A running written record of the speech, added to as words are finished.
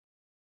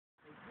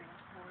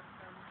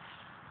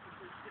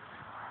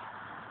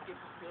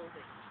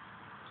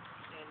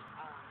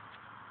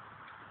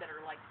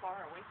are like far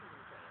away from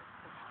each other.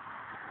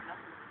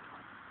 Nothing.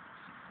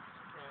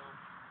 So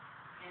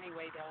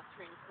anyway, they'll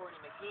transport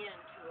him again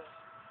to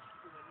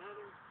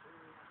another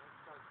area. They'll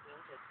start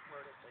build as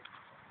part of the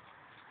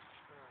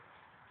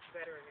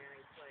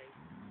veterinary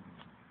place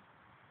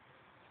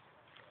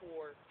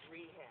for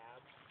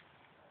rehab.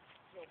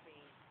 He'll be,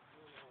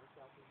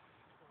 they'll be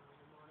putting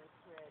him on a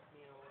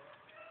treadmill.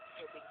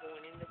 He'll be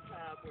going in the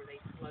tub where they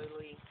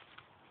slowly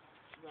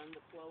run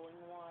the flowing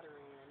water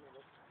in, and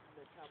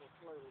the tub will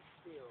slowly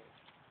fill.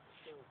 It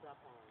fills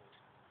up on him.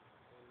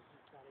 And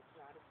he's got to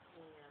try to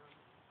swim,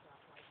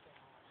 stuff like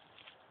that.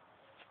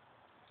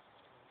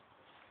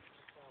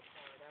 It's all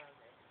part of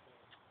it.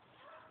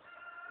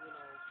 And,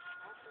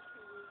 after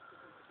 2 weeks, if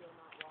he's still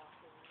not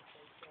walking,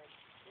 they said,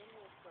 then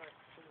we'll start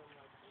feeling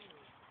like,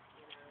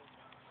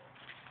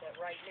 But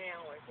right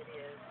now, as it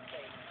is,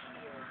 they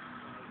feel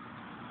like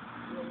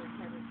really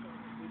hesitant.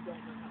 We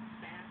don't know how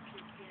fast he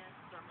gets.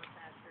 Some are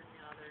faster than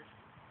others.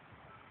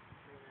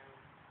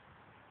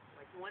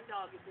 Like one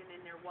dog had been in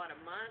there, a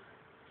month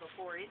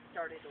before it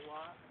started to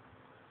walk.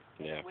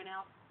 Yeah. It went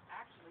out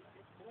actually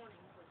this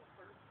morning for the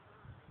first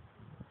time.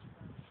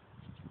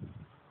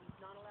 He's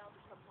not allowed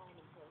to come home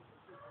until he can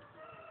keep his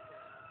hands.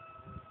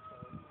 So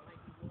he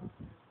might be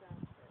walking and stuff,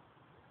 but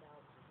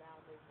without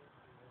bowel movements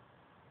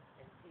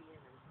and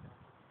peeing and stuff.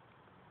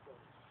 So,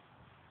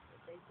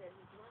 but they said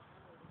he's not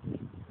totally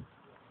ready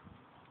yet.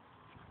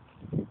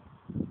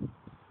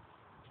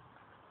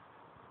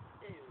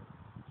 Ew.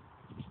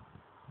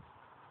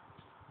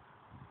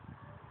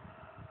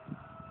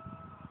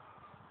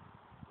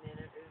 And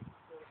it is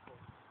beautiful.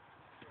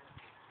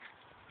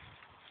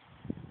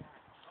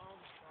 Oh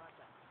my God,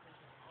 that was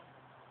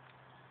awful.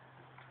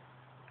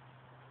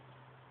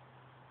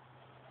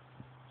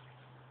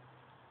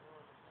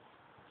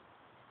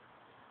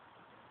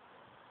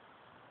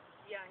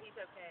 Yeah, he's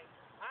okay.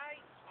 I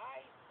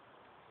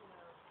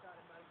got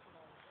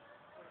emotional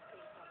when it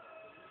came time to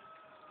leave.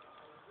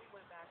 We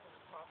went back and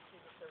talked to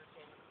the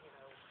surgeon, and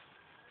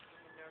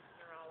the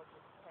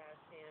neurologist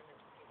passed in,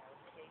 and,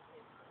 gave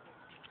his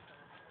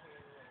thoughts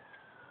too, and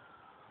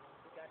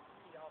we got to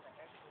see all the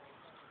x-rays,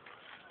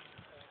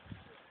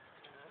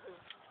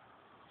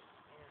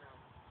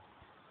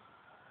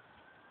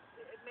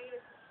 and it made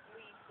us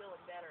leave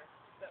feeling better.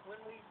 But when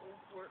we're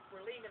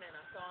leaving and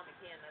I saw him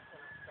again, that's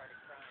when I